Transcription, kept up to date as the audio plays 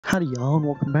Howdy y'all, and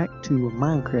welcome back to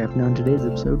Minecraft. Now in today's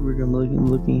episode we're going to be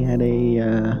looking at a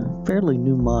fairly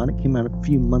new mod. It came out a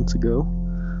few months ago.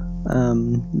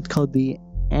 It's called the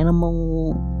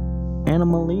ANIMALIUM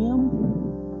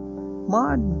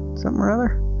Mod, something or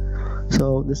other.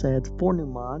 So this adds 4 new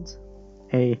mods: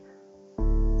 a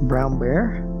brown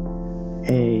bear,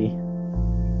 a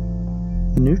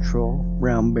neutral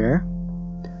brown bear,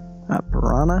 a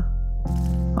piranha,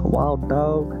 a wild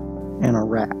dog, and a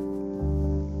rat.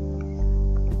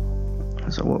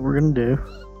 So what we're gonna do,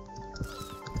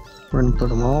 we're gonna put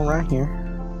them all right here.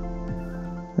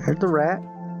 There's the rat.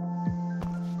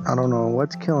 I don't know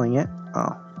what's killing it.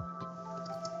 Oh,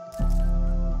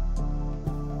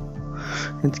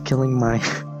 it's killing my,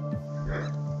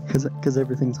 because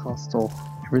everything's hostile.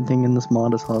 Everything in this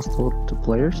mod is hostile to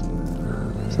players.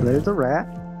 So there's the rat,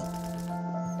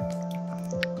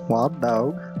 wild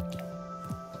dog,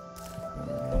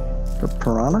 the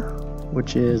piranha,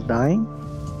 which is dying.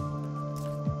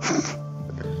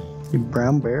 The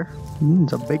brown bear.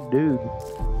 It's a big dude.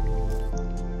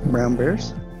 Brown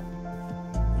bears.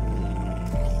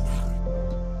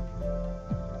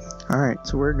 Alright,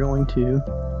 so we're going to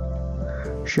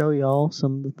show y'all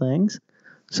some of the things.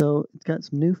 So it's got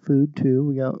some new food too.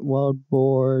 We got wild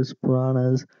boars,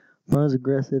 piranhas. Piranhas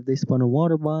aggressive. They spawn in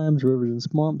water biomes, rivers, and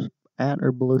swamps at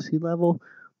or below sea level.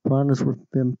 Piranhas were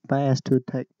fast to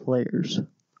attack players.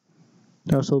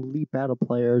 They also leap out of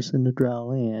players in the dry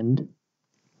land.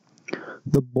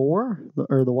 The boar,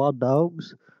 or the wild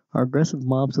dogs, are aggressive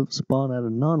mobs that spawn out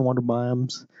of non-water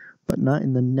biomes, but not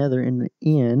in the nether in the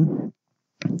end,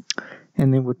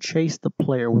 and they will chase the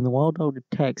player. When the wild dog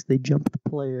attacks, they jump the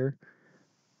player,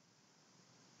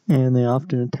 and they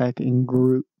often attack in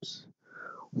groups.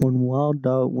 When wild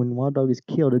dog is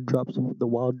killed, it drops the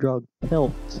wild dog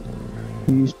pelts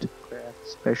used to craft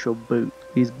special boots.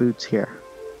 These boots here.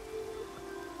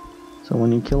 So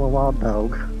when you kill a wild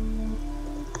dog,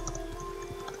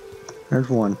 there's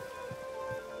one.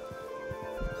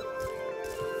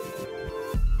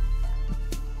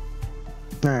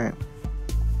 Alright.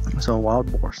 So a wild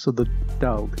boar. So the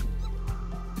dog.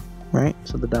 Right?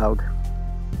 So the dog.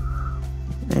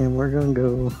 And we're gonna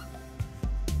go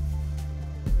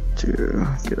to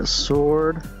get a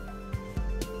sword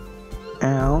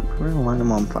out. We're gonna light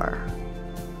him on fire.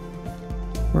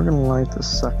 We're gonna light the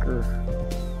sucker.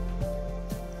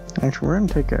 Actually, we're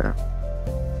gonna take a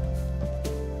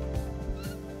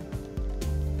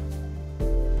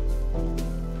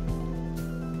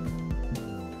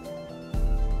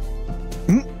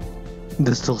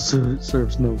This still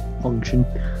serves no function.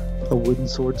 A wooden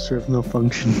sword serves no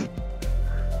function.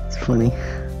 It's funny.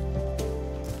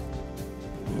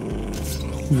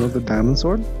 You know the diamond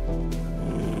sword?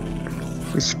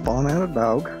 We spawn out a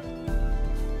dog.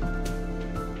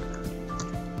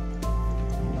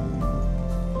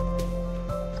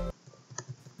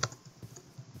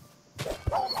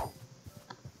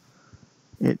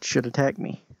 It should attack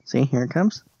me. See, here it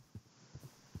comes.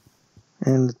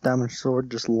 And the diamond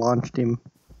sword just launched him.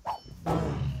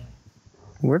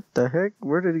 What the heck?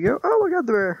 Where did he go? Oh my god,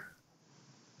 the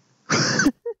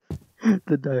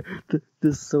bear!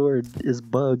 This sword is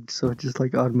bugged, so it just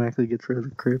like automatically gets rid of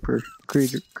the critters.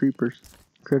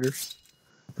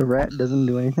 The rat doesn't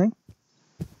do anything.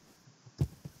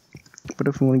 But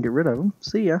if we want to get rid of him,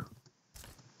 see ya.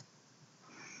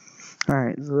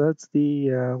 Alright, so that's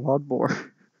the wild boar.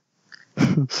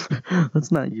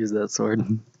 Let's not use that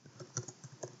sword.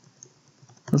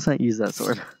 Let's not use that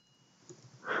sword.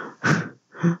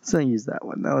 Let's not use that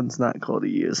one. That one's not cool to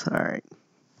use. Alright.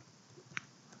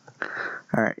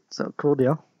 Alright, so cool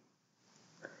deal.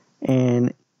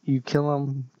 And you kill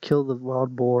him, kill the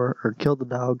wild boar, or kill the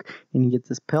dog, and you get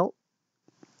this pelt,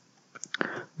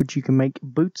 which you can make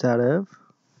boots out of.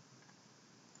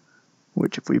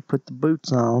 Which if we put the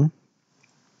boots on,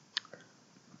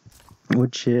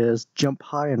 which is jump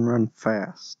high and run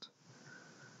fast.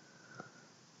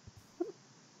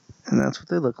 And that's what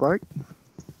they look like.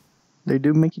 They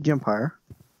do make you jump higher.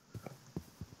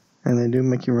 And they do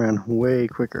make you run way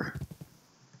quicker.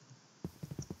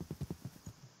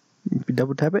 If you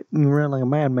double tap it, you can run like a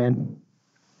madman.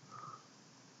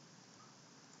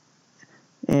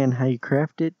 And how you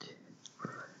craft it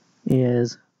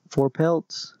is 4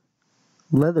 pelts,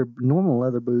 normal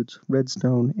leather boots,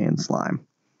 redstone, and slime.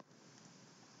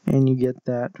 And you get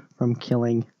that from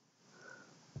killing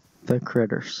the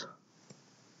critters.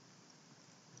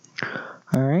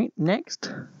 Alright, next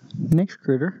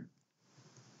critter.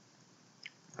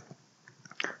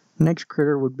 Next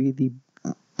critter would be the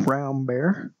brown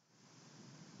bear.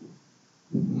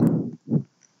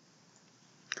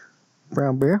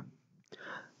 Brown bear.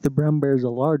 The brown bear is a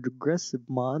large, aggressive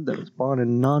mod that will spawn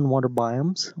in non-water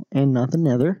biomes and not the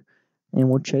nether, and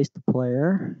will chase the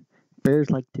player. Bears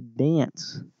like to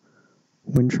dance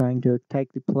when trying to attack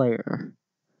the player,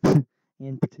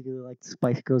 and particularly like the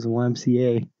Spice Girls and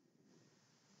YMCA.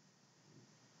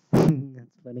 That's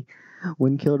funny.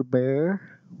 When killed, a bear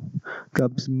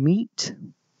drops bear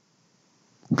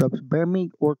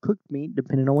meat or cooked meat,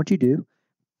 depending on what you do.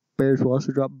 Bears will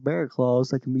also drop bear claws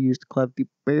that can be used to craft the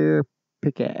bear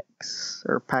pickaxe,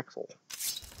 or paxel,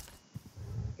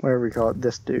 whatever you call it,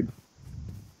 this dude.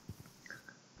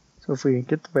 So if we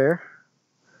get the bear,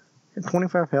 get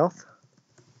 25 health.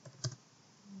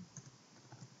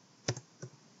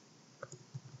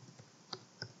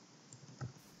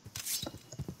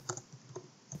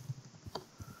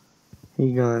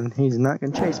 He's not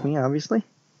gonna chase me, obviously.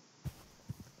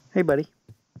 Hey, buddy.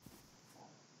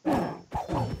 I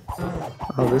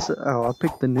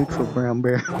picked the neutral brown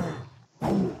bear.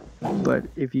 But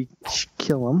if you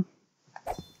kill him,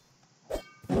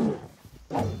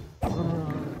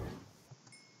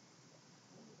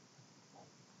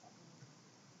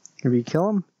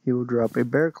 he will drop a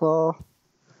bear claw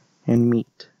and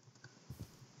meat.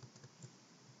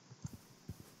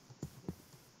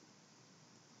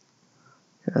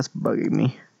 That's bugging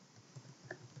me.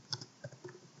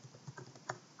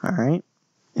 Alright.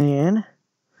 And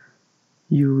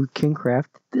you can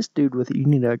craft this dude with it. You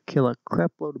need to kill a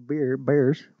crap load of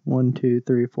bears. 1, 2,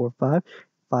 3, 4, 5.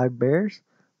 5 bears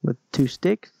with 2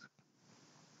 sticks.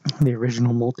 The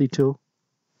original multi-tool.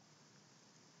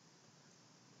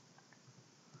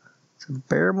 It's a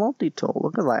bear multi-tool.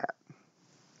 Look at that.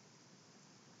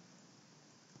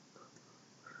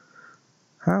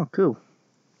 Oh, cool.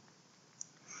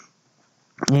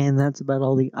 And that's about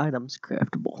all the items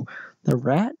craftable. The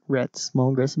rat's a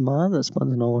small aggressive mod that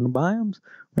spawns in all water biomes.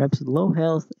 Rat's low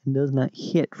health and does not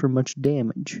hit for much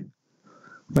damage.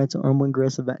 Rats are more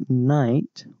aggressive at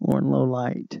night or in low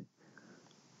light.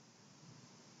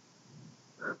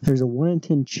 There's a 1 in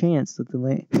 10 chance that they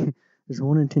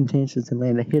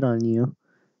land a hit on you,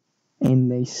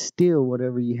 and they steal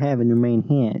whatever you have in your main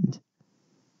hand.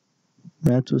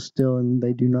 Rats will steal, and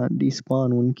they do not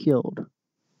despawn when killed.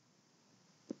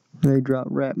 They drop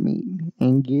rat meat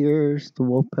and gears, the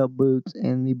wolf pelt boots,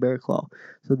 and the bear claw.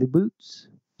 So the boots,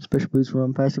 special boots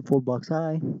run faster 4 blocks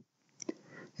high. And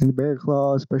the bear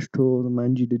claw, special tool,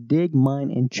 reminds you to dig,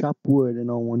 mine, and chop wood in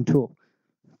all one tool.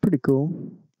 Pretty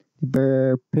cool. The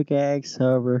bear pickaxe,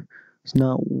 however, does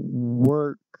not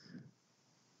work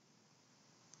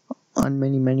on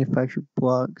many manufactured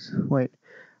blocks.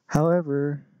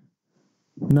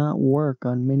 Not work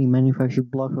on many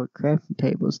manufactured blocks or crafting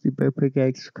tables. The bear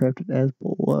pickaxe is crafted as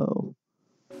below.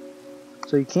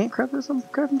 So you can't craft this on the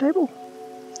crafting table?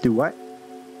 Do what?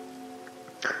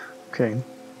 Okay.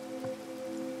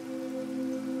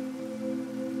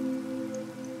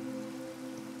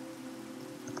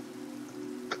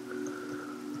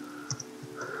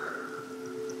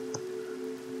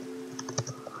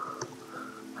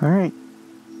 Alright.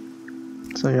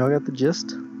 So y'all got the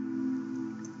gist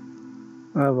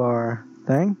of our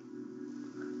thing.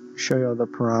 Show y'all the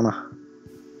piranha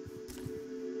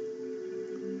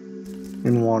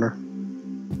in water.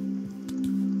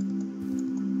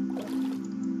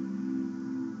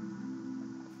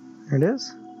 There it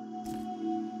is.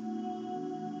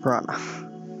 Piranha.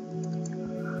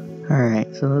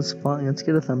 Alright, so let's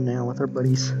get a thumbnail with our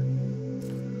buddies.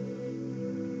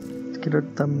 Let's get a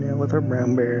thumbnail with our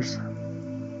brown bears.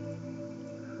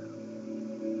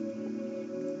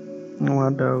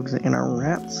 Wild dogs and our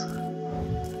rats.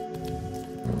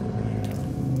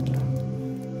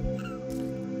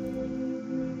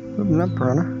 Open up,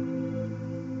 piranha.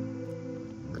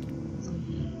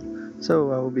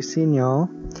 So I will be seeing y'all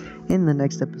in the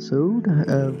next episode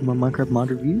of my Minecraft mod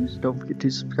reviews. Don't forget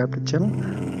to subscribe to the channel,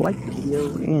 like the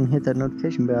video, and hit that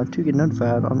notification bell to get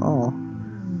notified on all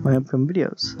my upcoming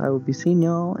videos. I will be seeing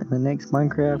y'all in the next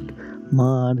Minecraft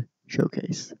mod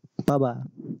showcase. Bye bye,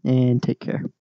 and take care.